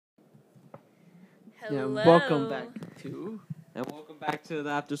Hello. Yeah, welcome back to the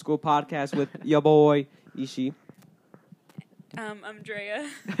After School Podcast with your boy Ishi. I'm Drea.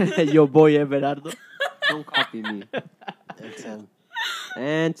 Your boy Everardo. Don't copy me.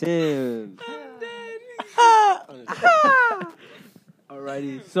 And Tim. I'm dead.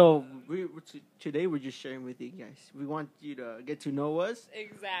 Alrighty, so today we're just sharing with you guys. We want you to get to know us.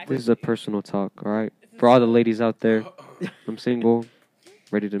 Exactly. This is a personal talk, all right? For all the ladies out there, I'm single,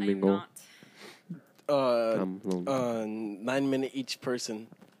 ready to I'm mingle. not. 9 minute each person.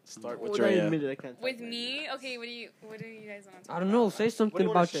 Start with Hold on a Drea. minute, I can't talk With right me? Okay, what do you guys want to talk now. I don't know. Say something What do you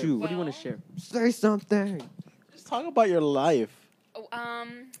wanna about share? you. What do you want Well- to share? Say something. Just talk about your life. Oh,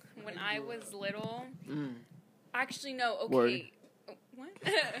 when I was little, Mm. actually no, okay. Word. Oh, what?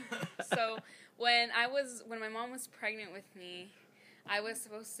 So, when my mom was pregnant with me, I was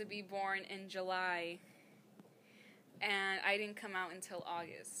supposed to be born in July. And I didn't come out until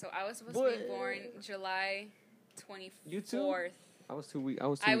August. So I was supposed to be born July 24th. You too? I was 2 weeks. I I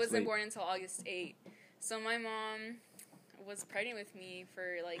weeks wasn't late. born until August 8th. So my mom was pregnant with me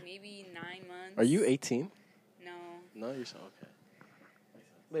for like maybe 9 months. Are you 18? No, No, you're so okay.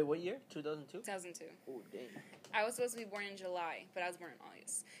 Wait, what year? 2002? 2002. Oh, dang. I was supposed to be born in July, but I was born in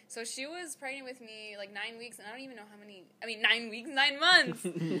August. So she was pregnant with me like 9 weeks, and I don't even know how many. 9 weeks, 9 months.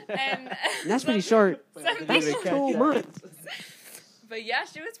 And That's pretty short. Seven That's months. 2 months. But yeah,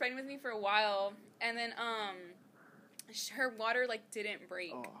 she was pregnant with me for a while, and then her water like didn't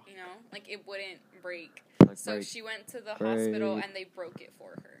break, you know, like it wouldn't break. So she went to the hospital and they broke it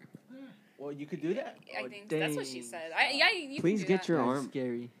for her. Well, you could do that. I think that's what she said. You Please can do get that. your That's arm.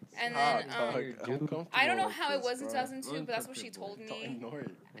 scary. And Hot then dog. I don't know how it Uncomfortable was in with this, 2002, but that's what she told bro. Don't me. ignore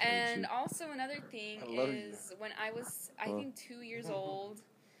it. And also another thing I love you. is when I was, I think 2 years old,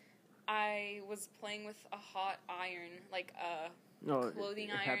 I was playing with a hot iron, like a No, clothing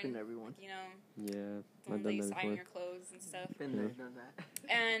it iron. happened to everyone. You know, Yeah, the one I've they done used that to iron before. your clothes and stuff. Been there, done that.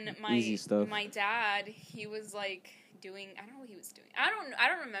 And Easy stuff. my dad, he was like doing, I don't know what he was doing. I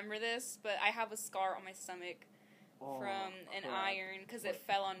don't remember this, but I have a scar on my stomach from an iron because it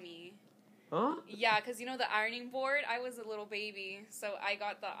fell on me. Huh? Yeah, because you know the ironing board, I was a little baby, so I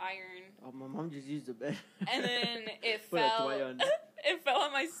got the iron, Oh, my mom just used the bed. and then it Put a fell. toy on. It fell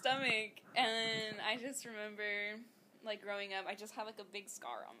on my stomach, and I just remember, like growing up, I just had like a big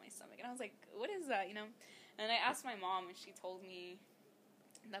scar on my stomach, and I was like, "What is that?" You know? And I asked my mom, and she told me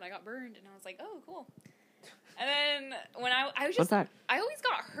that I got burned, and I was like, "Oh, cool." And then when I was just, Fun fact. I always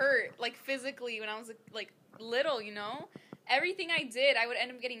got hurt, like physically, when I was like little. You know, everything I did, I would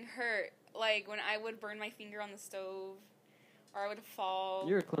end up getting hurt. Like when I would burn my finger on the stove, or I would fall.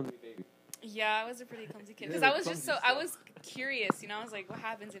 You're a clumsy baby. Yeah, I was a pretty clumsy kid. You're Because I a was just clumsy I was curious, you know? I was like, what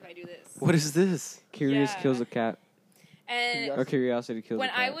happens if I do this? What is this? Curious Yeah. kills a cat. And Or curiosity kills when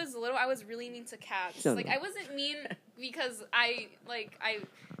a cat. I was little, I was really mean to cats. Shut like, up. I wasn't mean because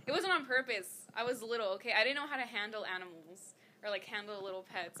it wasn't on purpose. I was little, okay? I didn't know how to handle animals or, like, handle little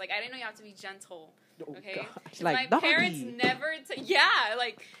pets. Like, I didn't know you have to be gentle, okay? gosh. 'Cause Like, my doggy. parents never...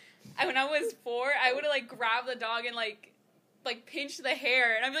 like, when I was 4, I would, like, grab the dog and, like pinch the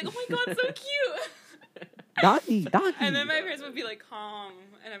hair. And I'd be like, oh, my God, so cute. Doggy. And then my parents would be like, calm.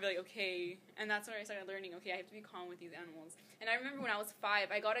 And I'd be like, okay. And that's when I started learning, okay, I have to be calm with these animals. And I remember when I was 5,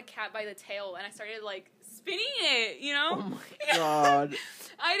 I got a cat by the tail and I started, like, spinning it, you know? Oh, my God.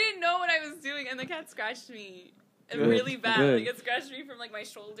 I didn't know what I was doing, and the cat scratched me Good. really bad. Good. Like, it scratched me from, like, my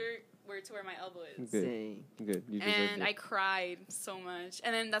shoulder to where my elbow is. Good. Dang. Good. You deserve And it. I cried so much.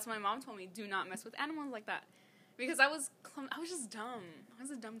 And then that's when my mom told me, do not mess with animals like that. Because I was just dumb. I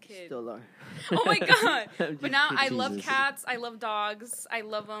was a dumb kid. Still are. Oh my God. I'm But just now I kidding. love Jesus. cats. I love dogs. I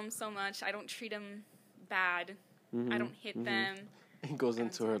love them so much. I don't treat them bad. Mhm. I don't hit them. He goes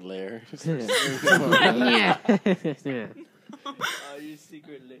into her lair. Yeah. Yeah. Oh, you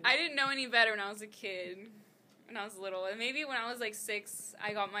secretly. I didn't know any better when I was a kid. When I was little. And maybe when I was like 6,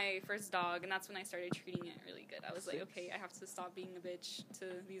 I got my first dog. And that's when I started treating it really good. I was like, okay, I have to stop being a bitch to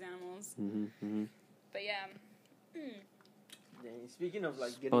these animals. But yeah. Dang, speaking of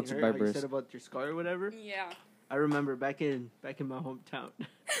like getting Sponsored hurt, by how you Brisk. said about your scar or whatever. Yeah. I remember back in my hometown.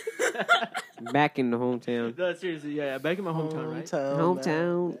 Back in the hometown. No, seriously, yeah, back in my hometown, right?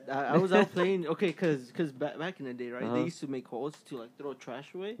 Hometown. I was out playing. Okay, cause back in the day, right? Uh-huh. They used to make holes to like throw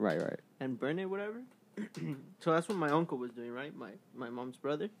trash away Right. and burn it, whatever. So that's what my uncle was doing, right? My mom's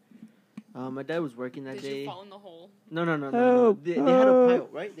brother. My dad was working that Did day. you fall in the hole? No. Help. They had a pile,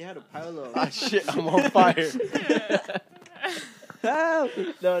 right? They had a pile of. Ah, shit, I'm on fire.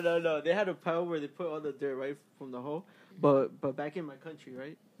 No. They had a pile where they put all the dirt right from the hole. But back in my country,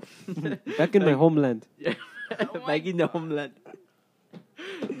 right? Back in my homeland. Yeah. Oh my Back in the homeland.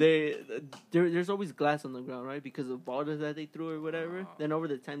 There's always glass on the ground, right? Because of boulders that they threw or whatever. Then over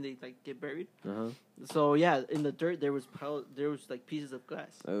the time they like get buried. So yeah, in the dirt there was like pieces of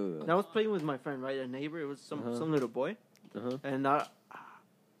glass. Oh. And I was playing with my friend, right? A neighbor. It was some little boy. And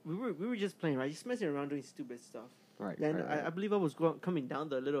we were just playing, right? Just messing around doing stupid stuff. Right. Then right. I believe I was coming down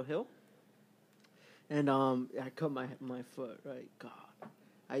the little hill. And I cut my foot, right? God,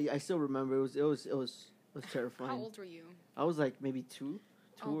 I still remember it was terrifying. How old were you? I was like maybe two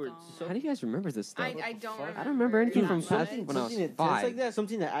or God. so. How do you guys remember this stuff? I don't remember. I don't remember anything from that something much. when I was Something intense 5. like that,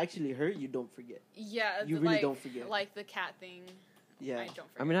 something that actually hurt, you don't forget. Yeah, You really don't forget. Like the cat thing. Yeah. I don't forget.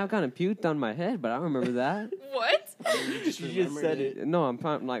 I mean, I've kind of puked on my head, but I don't remember that. What? You just You just said it. No, I'm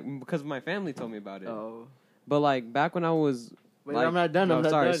like because my family told me about it. Oh. But like back when I was. Wait, like, I'm not done. No, I'm not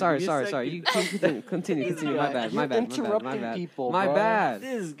sorry, done. sorry, Give me a sorry, second. sorry. You continue. This My guy. bad, You're my interrupting bad. people, My bro. bad.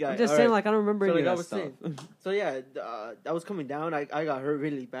 This guy. I'm just All saying, right. like I don't remember So, any like, of I that was stuff. So yeah, I was coming down. I got hurt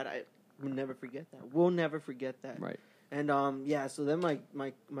really bad. I will never forget that. We'll never forget that. Right. And yeah, so then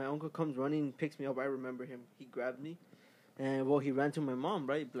my uncle comes running, picks me up. I remember him. He grabbed me, and well, he ran to my mom.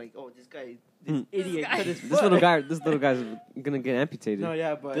 Right, like, oh, this idiot guy. cut his foot. This little guy's gonna get amputated. No,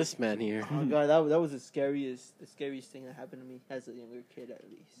 yeah, but This man here. oh god, that was the scariest thing that happened to me as a younger kid, at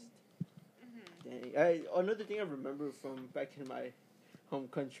least. Dang. Another thing I remember from back in my home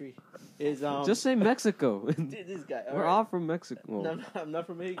country is Just say Mexico. dude, this guy. We're all from Mexico. No, I'm not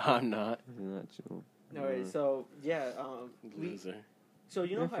from Mexico. I'm not. Not you. All right, so yeah, Loser. so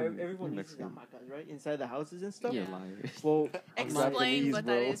you know You're how from- everyone you're uses Mexican. hamacas, right, inside the houses and stuff. You're Yeah. a liar. Well, Explain what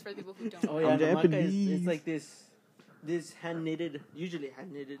that bro. is for people who don't. oh know. yeah, I'm the hamaca Japanese. is like this hand knitted, usually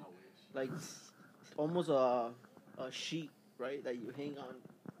hand knitted, like almost a sheet, right, that you hang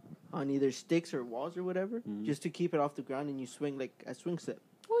on either sticks or walls or whatever, just to keep it off the ground, and you swing like a swing set.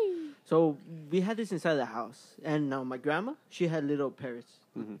 So we had this inside the house, and my grandma, she had little parrots,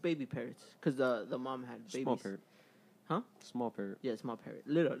 baby parrots, because the mom had babies. Small parrot. Huh? Small parrot. Yeah, small parrot,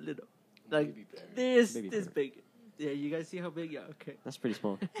 little, like Baby parrot. this Baby this parrot. big. Yeah, you guys see how big? Yeah, okay. That's pretty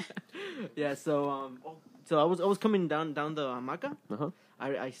small. Yeah, so so I was coming down the hamaca.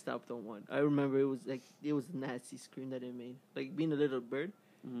 I stopped on one. I remember it was a nasty scream that it made, like being a little bird.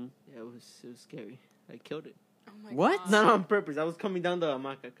 Yeah, it was scary. I killed it. Oh my What? God. Not on purpose. I was coming down the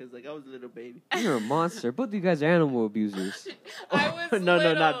hamaca because like I was a little baby. You're a monster. Both of you guys are animal abusers. I was no,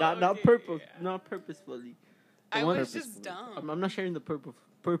 little, not okay. not purposefully. I one was purpose. just dumb. I'm not sharing the purposeful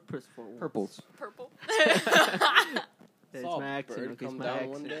ones. Purples. Purple. It's Saw my a accent. bird Okay, it's come my down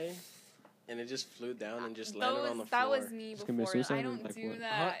accent. one day, and it just flew down and just that landed on the was floor. that was me Just commit before. suicide I or don't like do what?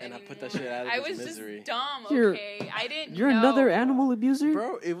 that And I put that anymore. shit out of I his was misery. just dumb. You're- Okay, I didn't. You're know. another animal abuser?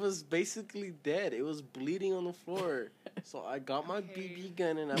 Bro, it was basically dead. It was bleeding on the floor. So I got my Okay. BB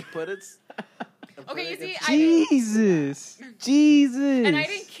gun and I put it. Okay, you see, Jesus. Jesus. and I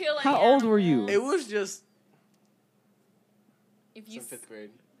didn't kill any How old were you? animals. It was just If you, some fifth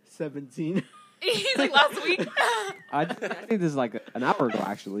grade. 17. he's like last week. I think this is like an hour ago,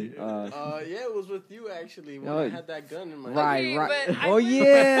 actually. Yeah, it was with you actually when Oh, I had that gun in my right, hand. right. but I Oh, was-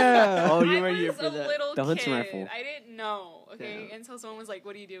 yeah. Oh, you I were was here for a that. little The hunting kid. rifle. I didn't know. Okay, Damn. until someone was like,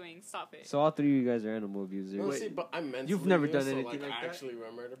 "What are you doing? Stop it." So all three of you guys are animal abusers. Well, Wait, see, but I mentally you've never knew, done so, anything like like I that? actually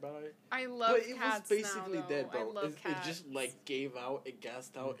remembered about it. I love But it was cats basically now, dead, though. bro. I love It cats. just like gave out, it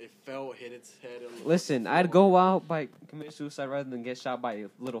gassed out, it fell, hit its head. On the Listen, floor. I'd go out by commit suicide rather than get shot by a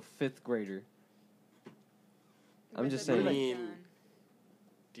little 5th grader. I'm With just a saying. BB I mean, gun.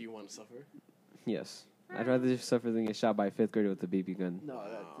 Do you want to suffer? Yes. I'd rather suffer than get shot by a 5th grader with a BB gun. No,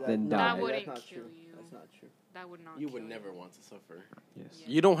 Then no, die. That wouldn't that's not kill true. you. That's not true. That would not. You kill would never want to suffer. Yes. Yeah.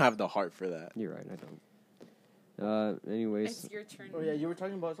 You don't have the heart for that. You're right, I don't. Anyways. It's your turn. Oh yeah, you were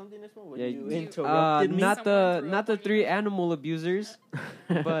talking about something this one. When Yeah, you you- interrupted me. not Someone the threw not up the on 3 you. animal abusers,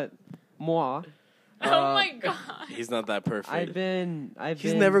 but moi. Oh my god. He's not that perfect. I've been.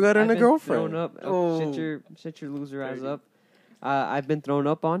 He's never gotten a girlfriend. Thrown up. Oh. Shut your loser ass Dirty. up. I've been thrown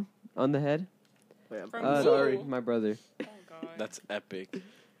up on the head. Wait, From I'm who? sorry. My brother. Oh god. That's epic.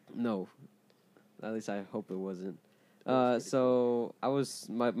 No, at least I hope it wasn't. That's pretty So I was.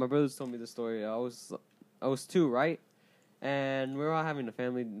 My brothers told me the story. I was 2, right? And we were all having a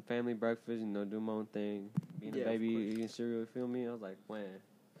family breakfast. You know, doing my own thing, being Yeah, a of baby, course. eating cereal. You feel me? I was like, when.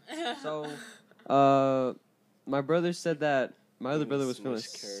 So, my brother said that my other brother was feeling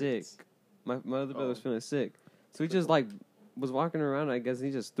Smushed sick. carrots. My other brother was Oh. feeling sick, so he just like was walking around. I guess and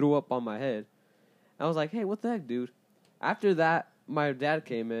he just threw up on my head. I was like, "Hey, what the heck, dude?" After that, my dad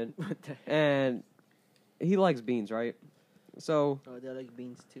came in What the heck? and he likes beans, right? So Oh, they like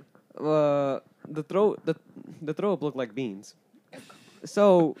beans too. the throw up looked like beans.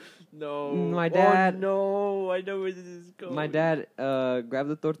 So No. My dad- Oh, no, I know where this is going. My dad grabbed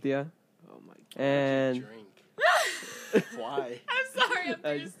the tortilla Oh my god. and Why? I'm sorry, I'm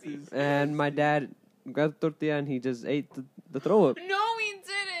I thirsty. just- and my dad grabbed the tortilla and he just ate the throw up. No,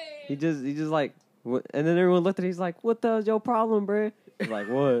 he didn't. He just like, what? And then everyone looked at him. He's like, "What the hell's your problem, bruh?" He's like,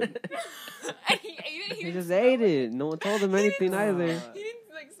 "What?" And he ate it. He didn't just smell ate it. No one told him He anything didn't- either. He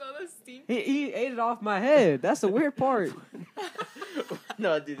didn't like smell the stink. He ate it off my head. That's the weird part.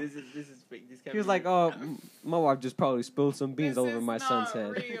 No, dude, this is fake. This can't He was be like, real. "Oh, my wife just probably spilled some beans This over is my son's not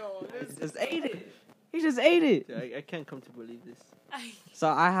head." Real. He This just ate it. He just ate it. Dude, I can't come to believe this. So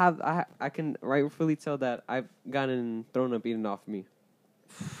I can rightfully tell that I've gotten thrown up eaten off me.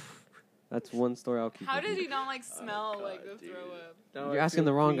 That's one story I'll keep. How with did me. he not like smell God, like the dude. throw up? No, You're I asking feel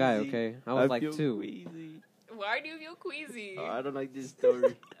the wrong guy, queasy. okay? I was like feel 2. queasy. Why do you feel queasy? Oh, I don't like this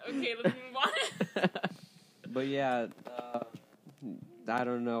story. Okay, let's move on. But yeah, I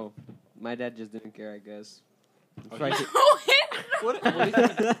don't know. My dad just didn't care, I guess. Tried to-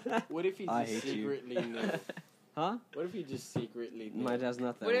 What if he I just hate you. secretly knew? Huh? What if he just secretly knew? My dad's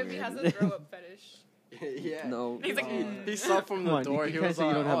not that What if weird. he has a throw up fetish? Yeah. No. He's like, He saw from the Come on, door. you He can't was say you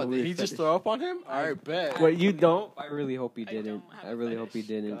like, don't have a "Oh, weird did he just fetish." throw up on him?" I bet. What, you don't? I really hope he I didn't. don't have I a really hope he fetish.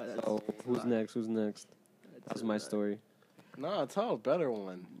 didn't. God, that's So a who's lot. next? Who's next? That's my story. No, tell a better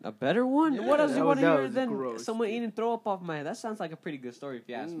one. A better one? Yeah, what else that you want to was- that hear was than gross, someone dude. eating throw up off my head? That sounds like a pretty good story if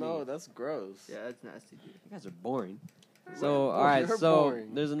you ask No, me. that's gross. Yeah, that's nasty, dude. You guys are boring. Well, So all right, you're so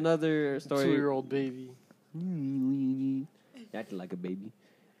boring. there's another story. 2-year-old baby. Acting like a baby.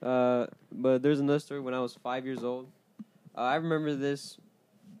 But there's another story when I was 5 years old. I remember this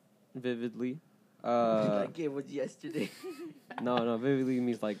vividly. Like it was yesterday. No, vividly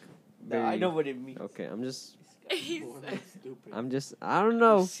means like. No, I very- know what it means. Okay, I'm just. He's Oh, that's stupid. I don't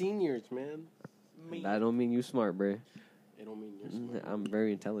know. We're seniors, man. That don't mean you smart, bruh. It don't mean you're smart. I'm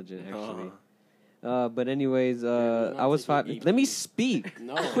very intelligent, actually. Uh-huh. But anyways, you're I not was taking 5. Let me AP. speak.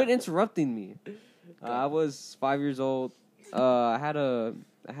 No. Quit interrupting me. I was 5 years old. I had a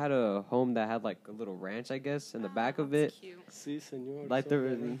home that had like a little ranch, I guess, in the back of it, Cute. Si, senor. like soy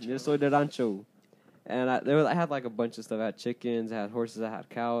de rancho. yo soy de rancho, and I had like a bunch of stuff. I had chickens, I had horses, I had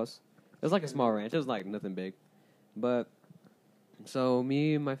cows. It was like a small ranch. It was like nothing big, but so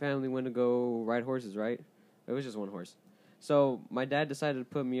me and my family went to go ride horses. Right? It was just one horse. So my dad decided to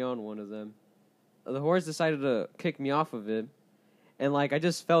put me on one of them. The horse decided to kick me off of it, and like I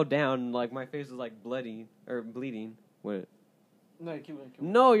just fell down. Like my face was like bloody or bleeding. What? No, keep on.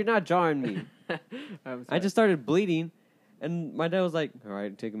 No, you're not jarring me. I'm I just started bleeding, and my dad was like, "All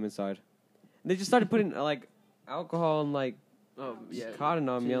right, take him inside." And they just started putting like alcohol and like Oh, yeah. cotton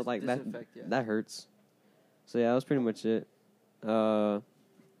on me. I was like, "That Disinfect, yeah. that hurts." So yeah, that was pretty much it.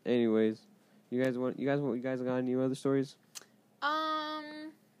 Anyways, you guys got any other stories?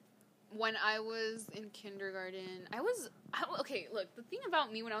 When I was in kindergarten, okay, look, the thing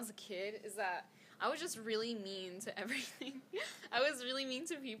about me when I was a kid is that I was just really mean to everything. I was really mean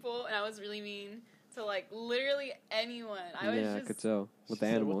to people, and I was really mean to, like, literally anyone. I I could tell with the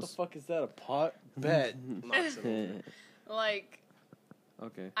She said, animals. What the fuck is that? A pot? Bet. Knocks it over. like,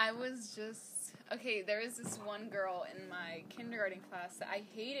 Okay. I was just... Okay, there was this one girl in my kindergarten class that I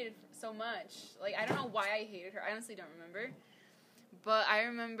hated so much. Like, I don't know why I hated her. I honestly don't remember. But I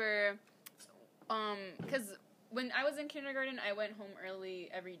remember... Because when I was in kindergarten, I went home early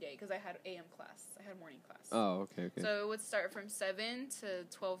every day because I had AM class. I had morning class. Oh, okay. So it would start from 7 to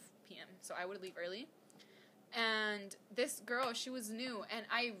 12 p.m. So I would leave early. And this girl, she was new, and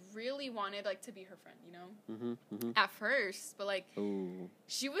I really wanted, like, to be her friend, you know? At first, but, like, Ooh.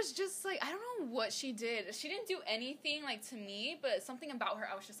 she was just, like, I don't know what she did. She didn't do anything, like, to me, but something about her,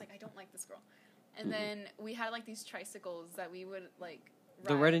 I was just like, I don't like this girl. And then we had, like, these tricycles that we would, like, ride.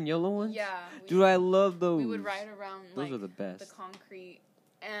 The red and yellow ones? Yeah. Dude, I love those. We would ride around, Those like, are the best. the concrete,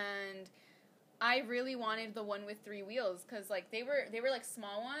 and I really wanted the one with 3 wheels because like they were like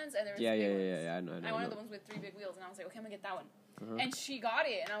small ones and there was Yeah. big ones. I know. I wanted the ones with 3 big wheels, and I was like, okay, I'm gonna get that one. Uh-huh. And she got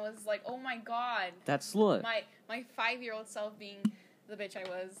it, and I was like, oh my god, That slut. my 5-year-old self being the bitch I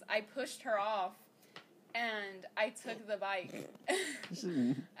was, I pushed her off, and I took the bike.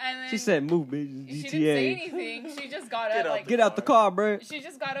 And then She said, "Move, bitch. she GTA." didn't say anything. She just got Get up out like Get out the car, bro. she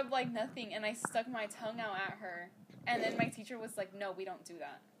just got up like nothing, and I stuck my tongue out at her. And then my teacher was like, no, we don't do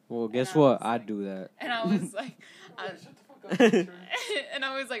that. Well, guess I what? was I like- do that. And I was like, Shut the fuck up. and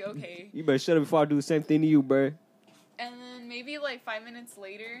I was like, okay. You better shut up before I do the same thing to you, bro. And then maybe like 5 minutes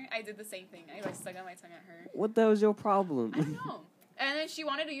later, I did the same thing. I like stuck out my tongue at her. What the hell's your problem? I don't know. And then she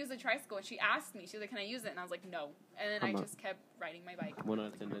wanted to use the tricycle, and she asked me. She was like, "Can I use it?" And I was like, "No." And then I'm I out. just kept riding my bike. 1 out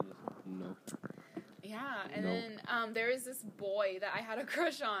of 10 minutes. No. Yeah, and No. then there was this boy that I had a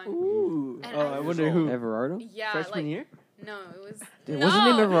crush on. Ooh. And Oh, I wonder who. Everardo? Yeah, Freshman like year? no, it was Dude, no. was his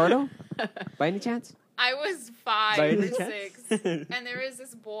name Everardo? By any chance? I was 5 By or any chance? 6, and there was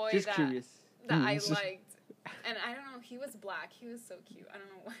this boy Just that curious. I Just- liked, and I don't know. He was black. He was so cute. I don't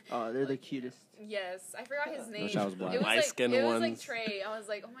know why. Oh, they're the cutest. Yes, I forgot his name. Wish I was black. It was Light-skinned it was like ones. Trey. I was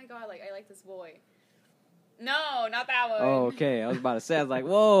like, oh my god, like I like this boy. No, not that one. Oh, okay. I was about to say, I was like,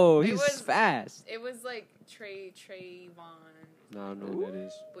 whoa, It he's was- fast. It was like Trayvon. No, I don't know who that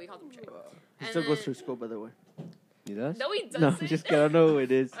is. But we called him Trey. He And still goes then- to school, by the way. He does? No, he doesn't. No, just kidding. I don't know who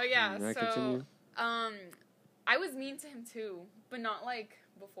it is. Oh yeah, Alright, so continue. I was mean to him too, but not like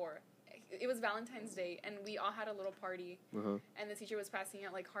before. It was Valentine's Day, and we all had a little party, Uh-huh. and the teacher was passing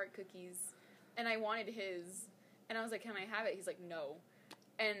out like heart cookies, and I wanted his, and I was like, "Can I have it?" He's like, "No,"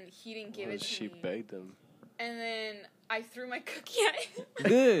 and he didn't give it to She me. begged him. And then I threw my cookie at him.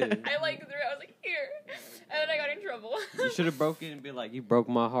 Good. I like threw it. I was like, "Here," and then I got in trouble. You should have broke it and be like, you broke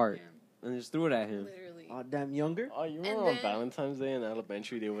my heart. Yeah, And just threw it at him. literally. Oh, damn, younger? Oh, you And remember on then- Valentine's Day in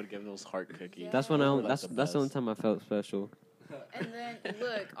elementary, they would give those heart cookies. Yeah. That's when Those were, I, like, that's the only best. time I felt special. And then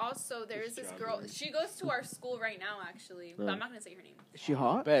look, also there is this girl. She goes to our school right now, actually. But I'm not gonna say her name. Is she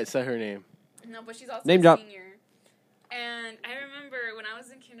hot? Bet, say her name. No, but she's also Name a drop. senior. And I remember when I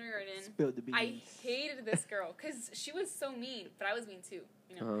was in kindergarten, Spilled the beans. I hated this girl because she was so mean, but I was mean too.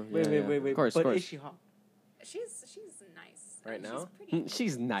 You know, Uh-huh. Wait, Yeah, wait, yeah. wait, wait. Of course, but of is course. she hot? she's nice. Right She's now? pretty.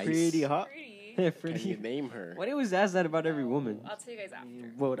 She's nice. Pretty hot? Pretty. Can you Pretty. name her? Why do you always ask that about every woman? I'll tell you guys after.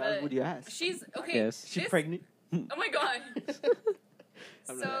 What else But would you ask? She's okay. Yes. Is she this- pregnant? Oh my god.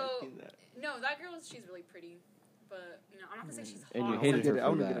 I'm So- not asking that. No, that girl, she's really pretty, but I'm not gonna say she's hot. And you I hated wanna her get- I for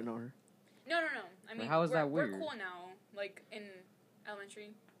want to that. get to know her. No. I mean, how is we're, that weird? We're cool now. Like in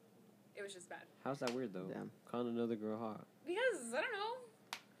elementary, it was just bad How's that weird, though? Damn. Calling another girl hot. because I don't know.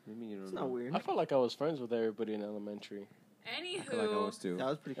 I mean, you don't It's know. not weird. I felt like I was friends with everybody in elementary. Anywho, I feel like I was too. That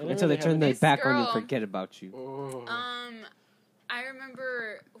was pretty I cool. don't Until they really turn have their this back on you girl- and forget about you. Oh. I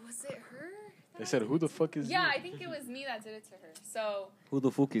remember. Was it her? They said, "Who the fuck is Yeah, you?" I think it was me that did it to her. So Who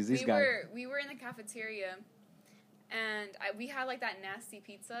the fuck is this guy? we were in the cafeteria, and we had like that nasty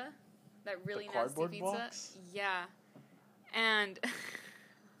pizza, that really nasty cardboard pizza. box? Yeah, and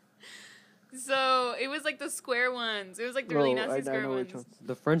so it was like the square ones. It was like the really No, nasty I square know which ones. ones.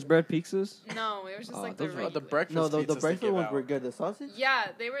 The French bread pizzas? No, it was just Oh, like the those were- Oh, regular. the breakfast No, the pizzas they breakfast give ones were out. good. The sausage? Yeah,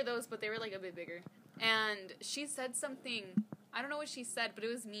 they were those, but they were like a bit bigger. And she said something. I don't know what she said, but it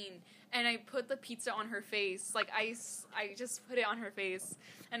was mean. And I put the pizza on her face. Like I just put it on her face,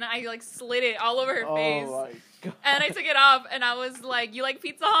 and I like slid it all over her Oh face. my god. And I took it off, and I was like, "You like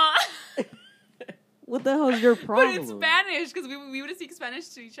pizza, huh?" What the hell is your But problem? in Spanish, because we would speak Spanish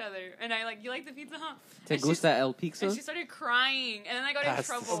to each other. And I like, "You like the pizza, huh?" Te And she- gusta el pizza? And she started crying, and then I got That's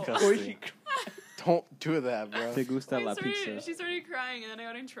in trouble. disgusting. Don't do that, bro. Te gusta la She pizza? started crying, and then I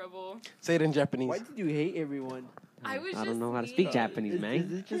got in trouble. Say it in Japanese. Why did you hate everyone? I was I just don't know how to mean. speak Japanese, Is man.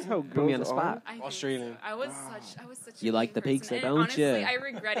 this just how Put me on the girls are? spot. I think Australian. so. I was Wow. such. A You like mean the person. pizza, And don't honestly, ya? I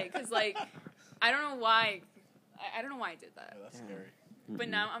regret it because like I don't know why. I don't know why I did that. Yeah, that's Yeah. scary. But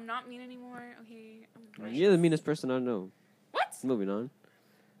now I'm not mean anymore. Okay. I'm You're the meanest person I know. What? Moving on.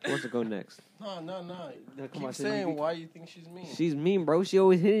 Who wants to go next? No. No, come Keep on, saying Cindy. why you think she's mean. She's mean, bro. She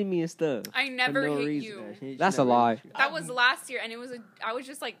always hitting me and stuff. I never For no hit reason. you. Yeah, she That's a never lie. hit you. That was last year, and it was I was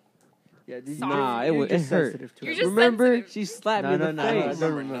just like, Yeah, did you, Sorry. Nah, you're it just hurt. sensitive to You're it. just Remember? sensitive. She slapped No, me in no, the no, I face.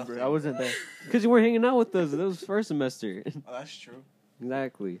 don't Remember remember. nothing. I wasn't there. Because you weren't hanging out with us. That was first semester. Oh, that's true.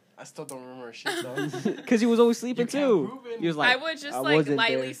 Exactly. I still don't remember shit though. Because he was always sleeping You can't too. prove it. He was I like, would just I like wasn't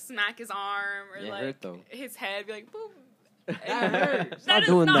lightly there. smack his arm or It like hurt, though. his head, be like, boom. that hurt. That Stop does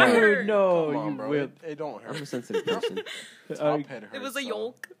doing not that. hurt. No, Come on, you bro. whip. It don't I'm a hurt. sensitive person. Top head hurts. It was a so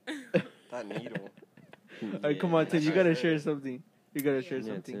yolk. That needle. Alright, come on, Tim. You gotta share something. You gotta share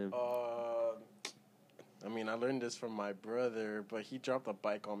Yeah, something. Tim. I mean, I learned this from my brother, but he dropped a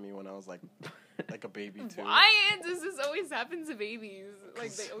bike on me when I was like a baby too. Why does this always happen to babies?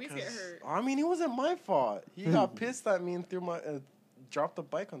 Like they always get 'Cause- hurt. I mean, it wasn't my fault. He got pissed at me and threw my dropped the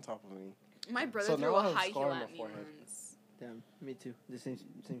bike on top of me. My brother So threw now a I have a high scar heel on my at me forehead. once. Damn, me too. The same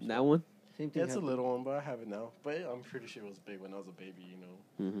shit. That one? Same thing. Yeah, it's a happened. little one, but I have it now. But I'm pretty sure it was big when I was a baby. You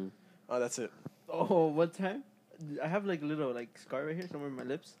know. Mm-hmm. Oh, that's it. Oh, one time, I have like a little like scar right here, somewhere in my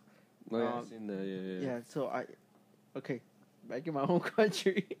lips. Oh, yeah, Um, I seen that. Yeah. Yeah, so okay, back in my home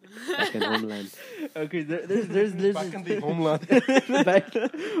country. Back in homeland. Okay, there's Back in the homeland.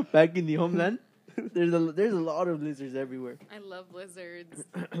 back in the homeland. there's a lot of lizards everywhere. I love lizards.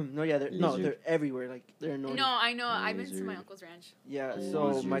 No, yeah, they're everywhere. Like they're annoying. No, I know. I've been to my Lizard. uncle's ranch. Yeah, Oh, so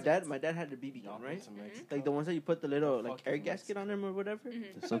lizards. my dad had the BB gun, right? Mhm. Like the ones that you put the little like air gasket on them or whatever. Mhm.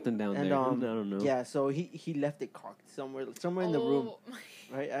 There's something down And there. I don't know. yeah, so he left it cocked somewhere in the room, Oh,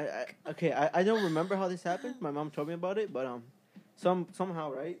 right? I don't remember how this happened. My mom told me about it, but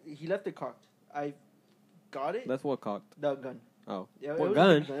somehow, right? He left it cocked. I got it. That's what cocked. The gun. Oh. Yeah, What it was gun?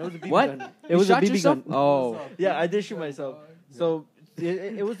 A BB gun. It was a BB What? gun. It You was a shot BB yourself? gun. Oh. Yeah, I did shoot myself. So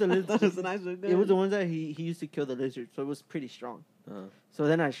it was the That was lizard. an actual gun. It was the ones that he used to kill the lizard. So it was pretty strong. Uh-huh. So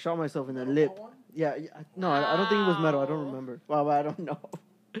then I shot myself in the lip. Yeah, no, I don't think it was metal. I don't remember. Well, I don't know.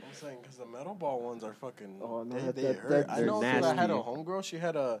 I'm saying because the metal ball ones are fucking. Oh, no, they that- hurt. I they're know 'cause I had a nasty. homegirl. She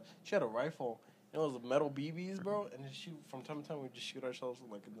had a rifle. It was metal BBs, bro. And then shoot from time to time. We just shoot ourselves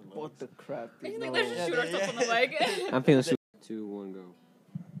like in the legs. What the crap? I Dude, think no. they should shoot ourselves in the leg. I'm feeling super. 2, 1, go.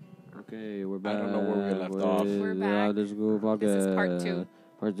 Okay, we're back. I don't know where we left off. We're with back. This School Podcast. This is part 2.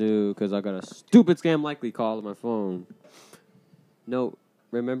 Part 2, because I got a stupid scam likely call on my phone. No,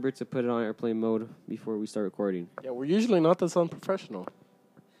 remember to put it on airplane mode before we start recording. Yeah, we're usually not this unprofessional.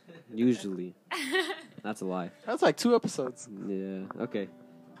 Usually. That's a lie. That's like 2 episodes. Yeah, okay.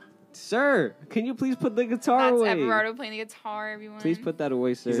 Sir, can you please put the guitar That's away? Everardo playing the guitar, everyone. Please put that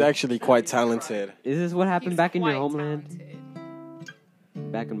away, sir. He's actually quite talented. Is this what happened He's back in your quite homeland? talented.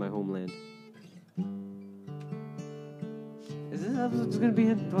 Back in my homeland. Is this episode just gonna be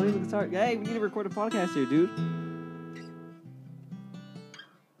him playing the guitar? Hey, we need to record a podcast here, dude.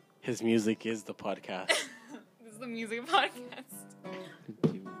 His music is the podcast. This is the music podcast.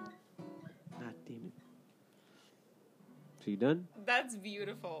 God damn it. So you done? That's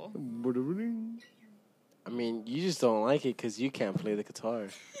beautiful. I mean, you just don't like it because you can't play the guitar.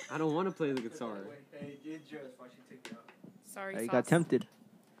 I don't want to play the guitar. Sorry, I Sauce. got tempted.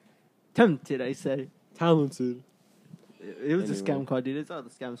 Tempted, I said. Talented. It was a Anyway. scam call, dude. It's all the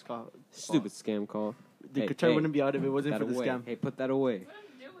scams call. Stupid scam call. The Hey, guitar hey, wouldn't be out if it Put wasn't that for the away. scam. Hey, put that away. What am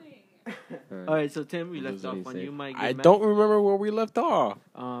I doing? All right, so Tim, we left Lose what off he on said. you, Mike. I don't remember where we left off.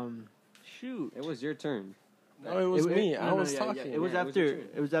 Shoot. It was your turn. No, it was me. I was yeah, talking. Yeah. It was Yeah, it was your after. turn.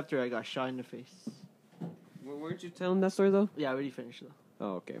 It was after I got shot in the face. Weren't you telling that story though? Yeah, I already finished though.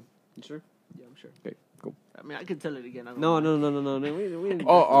 Oh, okay. You sure? Yeah, I'm sure. Okay, cool. I mean, I could tell it again. I don't No, know. no. We didn't.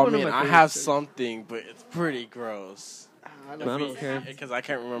 Oh, One of man, my I favorite have stories. something, but it's pretty gross. I I like, don't care. Because I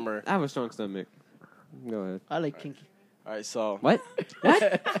can't remember. I have a strong stomach. Go ahead. I like kinky. All right, so What?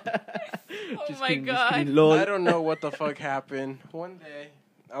 Oh Just my kidding, just God. kidding. Lol. I don't know what the fuck happened. One day,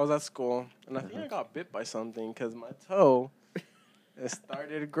 I was at school, and I think I got bit by something because my toe it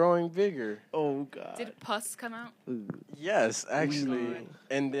started growing bigger. Oh god. Did pus come out? Yes, actually. Ooh.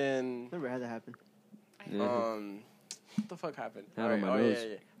 And then, Never had that happen. Yeah. what the fuck happened? Had on my nose.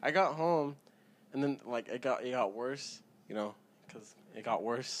 Yeah. I got home, and then like it got worse. You know, because it got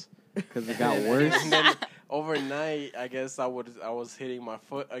worse. Because it got worse. And then overnight, I guess I was hitting my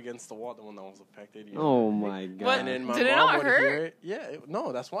foot against the wall, the one that was affected. You know? Oh my god. What? And then my Did it mom not would hurt? hear it. Yeah,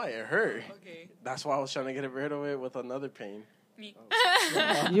 no, that's why it hurt. Okay. That's why I was trying to get rid of it with another pain. Me.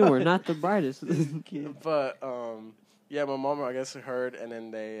 You were not the brightest. But yeah, my mom I guess heard, and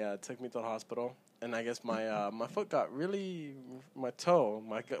then they took me to the hospital, and I guess my foot got really my toe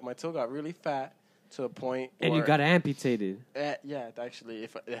got really fat to a point. And you where- got amputated. yeah, actually,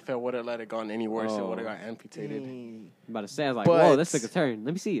 if I would have let it gone any worse, it would have got amputated. Dang. I'm about to say, I was like, But- whoa, this took a turn.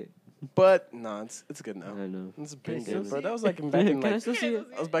 Let me see it. But no, it's good now. I know. It's Can I been still good, bro. see That it? was like back in Can I like still see it?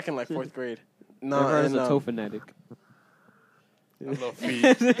 I was back in like 4th grade. No, Everard is and, a toe fanatic. I love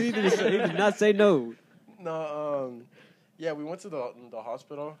feet. he did not say no. No, yeah, we went to the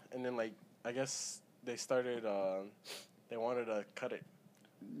hospital, and then like I guess they started. They wanted to cut it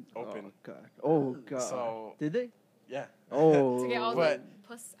open. Oh god. So Did they? yeah. Oh. To get all But- the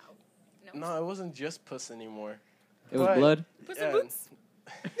puss out. No, it wasn't just puss anymore. It was But- blood. Puss Yeah. in boots.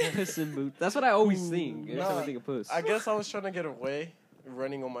 Puss in boots. That's what I always think. Every time I Nah, think of puss. I guess I was trying to get away,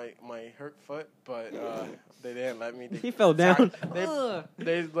 running on my hurt foot, but they didn't let me. He fell down. They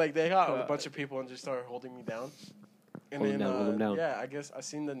got a bunch of people and just started holding me down. And Hold him then down, hold him down. yeah, I guess I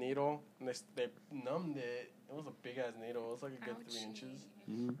seen the needle and they numbed it. It was a big ass needle. It was like a good 3 Ouchie. inches.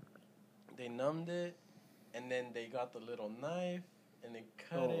 Mhm. They numbed it, and then they got the little knife and they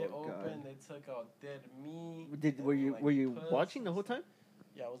cut Oh, it God. open. They took out dead meat. Were and, you like, were you pus. watching the whole time?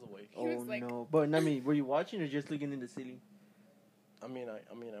 Yeah, I was awake. He was Oh like- no. But I mean, were you watching or just looking in the ceiling? I'm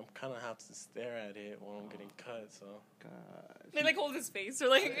kind of have to stare at it while I'm getting cut. So God. They like hold his face or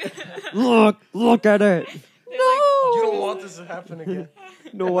like. Look at it. No. you don't want this to happen again.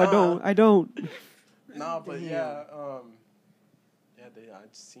 No, I don't. Nah, but yeah, Yeah, I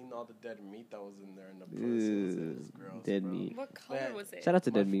just seen all the dead meat that was in there in the puss. It was gross, Dead bro. meat. What color was it? Shout out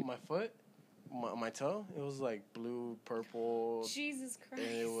to dead meat. My foot, my toe. It was like blue, purple. Jesus Christ.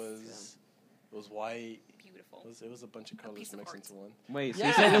 And it was white. Beautiful. It was a bunch of colors piece of mixed art. into one. Wait, so Yeah.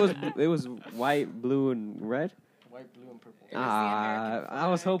 you said it was white, blue, and red? White, blue, and purple. It was the American I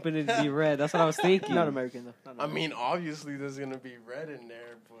was flag. hoping it'd be red. That's what I was thinking. Not American though. Not I American. mean, obviously there's gonna be red in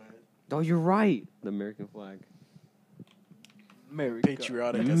there, but Oh, you're right. The American flag. America.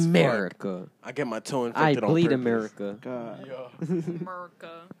 patriotic as fuck. America. I get my toe I infected on bleed purpose. America. God. Yeah.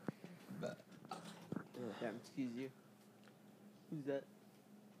 America. Damn, excuse you. Who's that?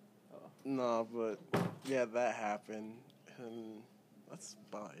 No, but yeah, that happened, and that's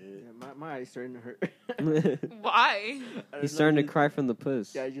about it. Yeah, my eyes starting to hurt. Why? I don't He's know, starting to this- cry from the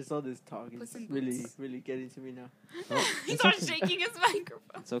puss. Yeah, I just saw this talk. Puss It's in really, Boots. really getting to me now. He it's started okay. shaking his microphone.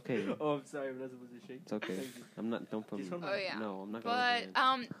 It's okay. Oh, I'm sorry, I'm not supposed to shake. It's okay. Thank you. I'm not. Don't put me. Just hold Oh yeah. No, I'm not gonna.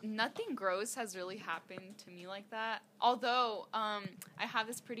 But nothing gross has really happened to me like that. Although I have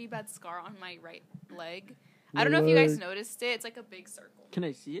this pretty bad scar on my right leg. I don't know if you guys noticed it. It's like a big circle Can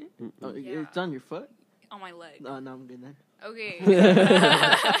I see it? Mm-mm. Oh, Yeah. it's on your foot? on my leg. No, I'm good then. Okay.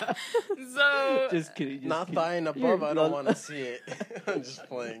 So Just kidding. Just Not kidding. thigh and above. Here, I don't lol. want to see it. I'm just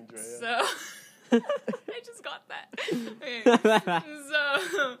playing, Drea. So I just got that. Okay.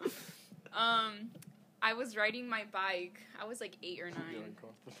 So I was riding my bike. I was like 8 or 9. You're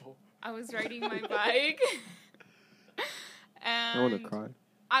uncomfortable. I was riding my bike. And I want to cry.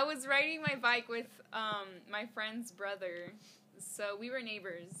 I was riding my bike with my friend's brother. So we were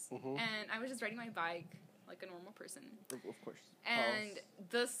neighbors. Mhm. And I was just riding my bike like a normal person. Of course. And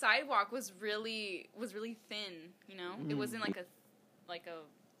the sidewalk was really thin, you know? It wasn't like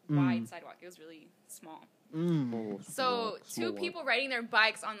a wide sidewalk. It was really small. Mm. So two people riding their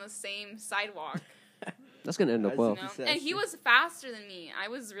bikes on the same sidewalk, That's gonna end up As well. you know? Disaster. And he was faster than me. I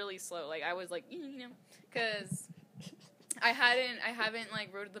was really slow. Like I was like, you know, because I haven't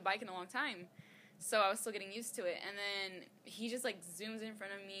like rode the bike in a long time. So I was still getting used to it, and then he just like zooms in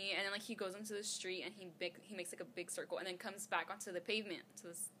front of me, and then like he goes into the street, and he makes like a big circle, and then comes back onto the pavement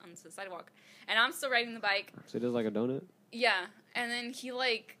onto the sidewalk, and I'm still riding the bike. So it does like a donut. Yeah, and then he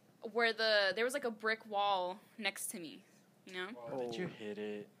like there was like a brick wall next to me, you know. Oh, did you hit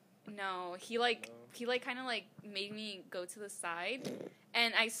it? No, he kind of like made me go to the side,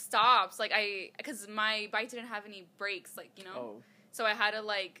 and I stopped because my bike didn't have any brakes, like you know. Oh, So I had to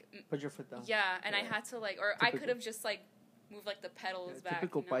like put your foot down. yeah, and I Yeah. had to like, or I Typical. could have just like moved like the pedals Yeah, back.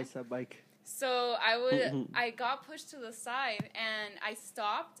 typical you know? bicep bike. So I got pushed to the side and I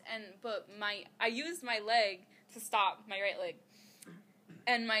stopped but I used my leg to stop, my right leg,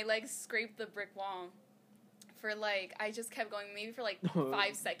 and my leg scraped the brick wall. For like, I just kept going, maybe for like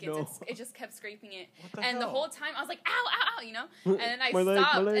 5 seconds. No. It just kept scraping it. What the And hell? the whole time, I was like, ow, ow, ow, you know? And then I My leg, my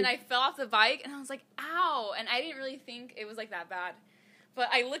stopped, leg. and I fell off the bike, and I was like, ow. And I didn't really think it was, like, that bad. But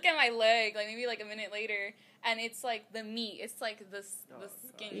I look at my leg, like, maybe, like, a minute later, and it's, like, the meat. It's, like, the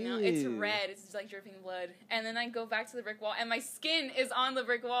skin, you know? It's Ew. red. It's, just, like, dripping blood. And then I go back to the brick wall, and my skin is on the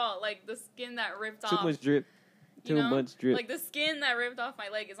brick wall. Like, the skin that ripped Too off. much drip. You Too know? much drip. Like, the skin that ripped off my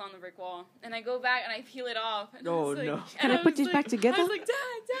leg is on the brick wall. And I go back, and I peel it off. And I No, was like, no. and Can I put was these like- back together? I was like,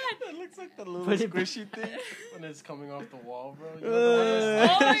 Dad. It looks like the little Put it squishy thing when it's coming off the wall, bro. You know the one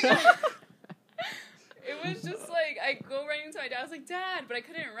Oh that's- my god. It was just like, I go running into my dad. I was like, Dad, but I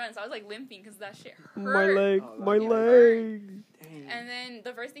couldn't run. So I was like limping because that shit hurt. My leg. Oh, My yeah. leg. Dang. And then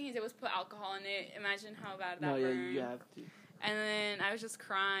the first thing he did was put alcohol in it. Imagine how bad that No, yeah, burned. you have to. And then I was just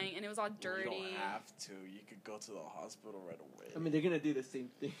crying, and it was all dirty. You don't have to. You could go to the hospital right away. I mean, they're gonna do the same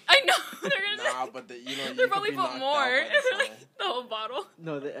thing. I know they're gonna. Nah, but you know, they're you probably could be put knocked more. out by the They're like time. the whole bottle.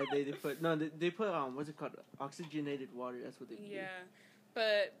 No, they put what's it called? Oxygenated water. That's what they do. Yeah,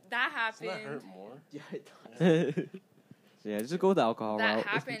 but that Doesn't that hurt happened. more? Yeah, it does. Yeah, just go with the alcohol That route.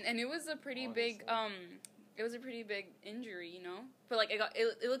 happened, and it was a pretty big it was a pretty big injury, you know. But like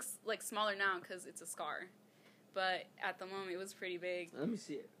it looks like smaller now because it's a scar, but at the moment it was pretty big. Let me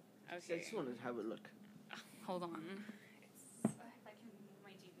see it. I Okay, just want to have a look. hold on. If I can move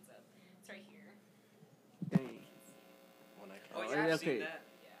my jeans up, it's right here. Dang. When I Oh, can't- yeah. Okay. Yeah.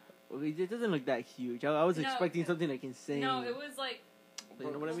 Well, it doesn't look that huge. I was No, expecting something like insane. No, it was like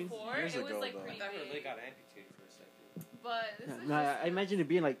You know what I mean? before. Years It was ago, like though. pretty big. got amputated for a second. But this Yeah, is no, just I imagine it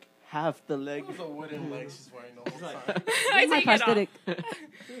being like half the leg. It was a wooden leg she's wearing the whole time. I take it off.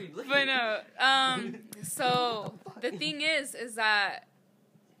 Dude, look But at no, so the thing is that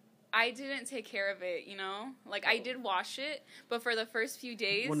I didn't take care of it, you know? Like, I did wash it, but for the first few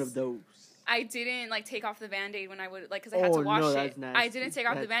days, one of those. I didn't like take off the Band-Aid when I would like because I had to wash no, it. that's nasty. I didn't take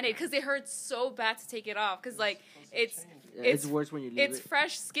off the That's Band-Aid because it hurts so bad to take it off because like it's Yeah, it's it's worse when you leave it's it.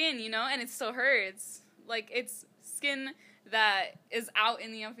 fresh skin, you know, and it still hurts. Like it's skin that is out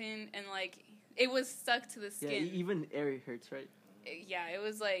in the oven and like it was stuck to the Yeah, skin. even air hurts, right? Yeah, it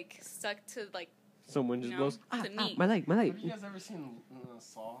was like stuck to like Someone just No, blows. the meat. My leg, my leg. Have you guys ever seen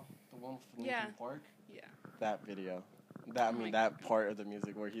Saw, the one from Yeah. Linkin Park? yeah. That video. That Oh my that part of the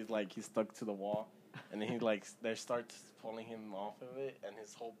music where he's stuck to the wall, and then he like they start pulling him off of it, and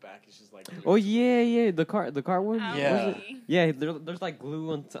his whole back is just like. Oh yeah, the car one. Yeah. Owie. Yeah, there's like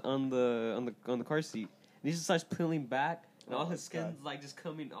glue on the car seat. And he just starts peeling back, and all Oh, his skin's God. like just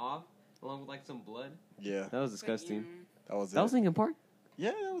coming off, along with like some blood. Yeah, That was But, disgusting. that was That was Linkin Park.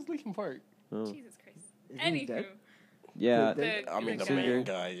 Yeah, that was Linkin Park. Oh. Jesus Christ. Isn't he Anywho, dead? Yeah, The- I mean, the guy. main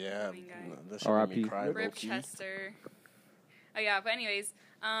guy, yeah. The main guy. No, that shit made R.I.P. me cry. Rip low-key. Chester. Oh yeah, but anyways,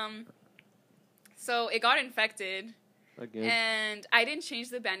 so it got infected, again. and I didn't change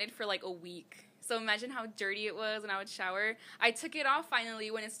the Band-Aid for like a week. So imagine how dirty it was when I would shower. I took it off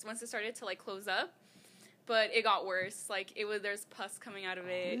finally once it started to like close up, but it got worse. Like there's pus coming out of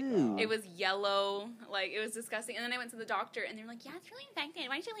it. Ew. It was yellow, like it was disgusting. And then I went to the doctor, and they were like, "Yeah, it's really infected.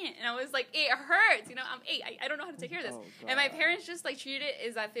 Why did you leave it?" And I was like, "It hurts. You know, I'm 8. I don't know how to take care of this." Oh, And my God. parents just like treated it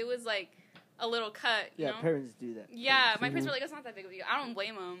as if it was like a little cut. You Yeah, know? parents do that. Yeah, my Mhm. parents were like, "It's not that big of a deal." I don't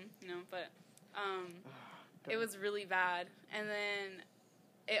blame them, you know, but it was really bad. And then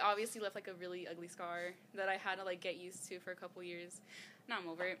it obviously left like a really ugly scar that I had to like get used to for a couple years. Now I'm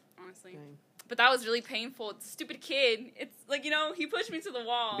over it, honestly. Dang. But that was really painful. Stupid kid. It's like, you know, he pushed me to the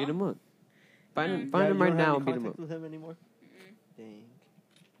wall. Beat him up. Find him, Mm. find Yeah, him you right don't have now any and beat him contact up. with him anymore? Mm-mm. Dang.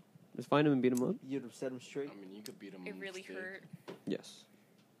 Just find him and beat him up. You'd have set him straight. I mean, you could beat him. It really stick. hurt. Yes.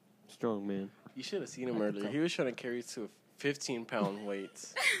 Strong man. You should have seen him earlier. He was trying to carry to 15-pound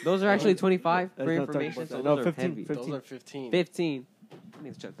weights. Those are actually 25 Let's for not talk information. about So that. those No, are 15, heavy. 15. Those are 15. 15. I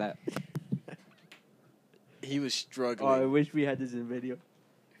need to check that. He was Oh, I struggling. wish we had this in video.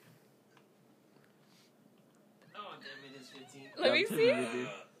 Oh, damn it is 15. Let me see.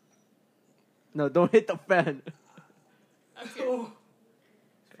 No, don't hit the fan. Okay.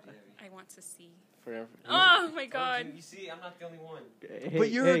 I want to see. For- Oh my god. You see, I'm not the only one. Hey, But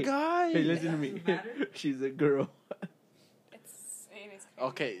you're hey, a guy. Hey, listen to me. Doesn't matter. She's a girl. It is crazy.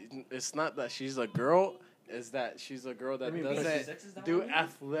 Okay, it's not that she's a girl. It's that she's a girl that I mean, doesn't sexist do that way?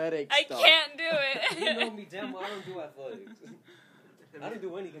 athletic I stuff. can't do You know it. me damn well, I don't do athletics. I don't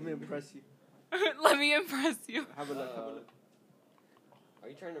do anything. Let me impress you. Let me impress you. Have a look. Have a look. Are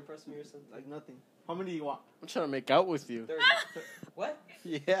you trying to impress me or something? Like nothing. How many do you want? I'm trying to make out with you. 30. What?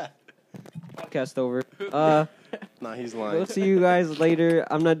 Yeah. Podcast over. Nah, he's lying. We'll see you guys later.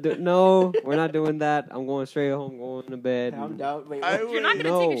 I'm not no, we're not doing that. I'm going straight home, going to bed. I'm down. Wait, I what? You're not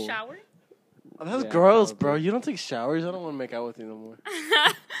gonna take a No. shower? Oh, that's Yeah, gross, probably. bro. You don't take showers. I don't want to make out with you no more.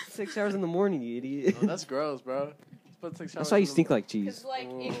 6 hours in the morning, you idiot. Oh, that's gross, bro. You're supposed to take showers That's why you in the stink like Because cheese. like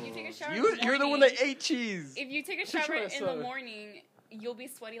if you take a shower, You're the one that ate cheese. If you take a What you shower trying to in the say? morning, you'll be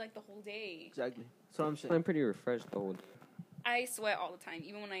sweaty like the whole day. Exactly. So I'm saying. I'm pretty refreshed the whole day. I sweat all the time,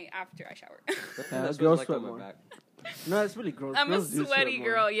 even when after I shower. That's girls what's sweat on my more. back. No, it's really gross. I'm a Girls do sweat sweaty more.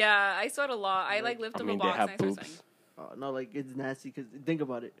 girl. Yeah, I sweat a lot. I like lift I up mean, a they box and have I start boobs. sweating. No, like it's nasty because think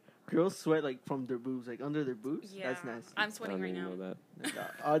about it. Girls sweat like from their boobs, like under their boobs. Yeah, That's nasty. I'm I sweating don't right even now. know that.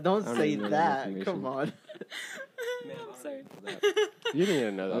 Don't I don't say even know that that. information. Come on. I'm sorry. You didn't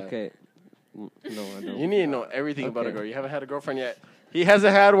even know that. Okay. No, I don't. You need to know everything about a Okay. girl. You haven't had a girlfriend yet. He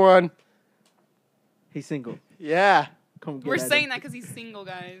hasn't had one. He's single. Yeah. Come get We're at saying him. that because he's single,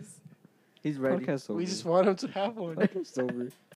 guys. He's ready. Podcast over. We just want him to have one. Podcast over.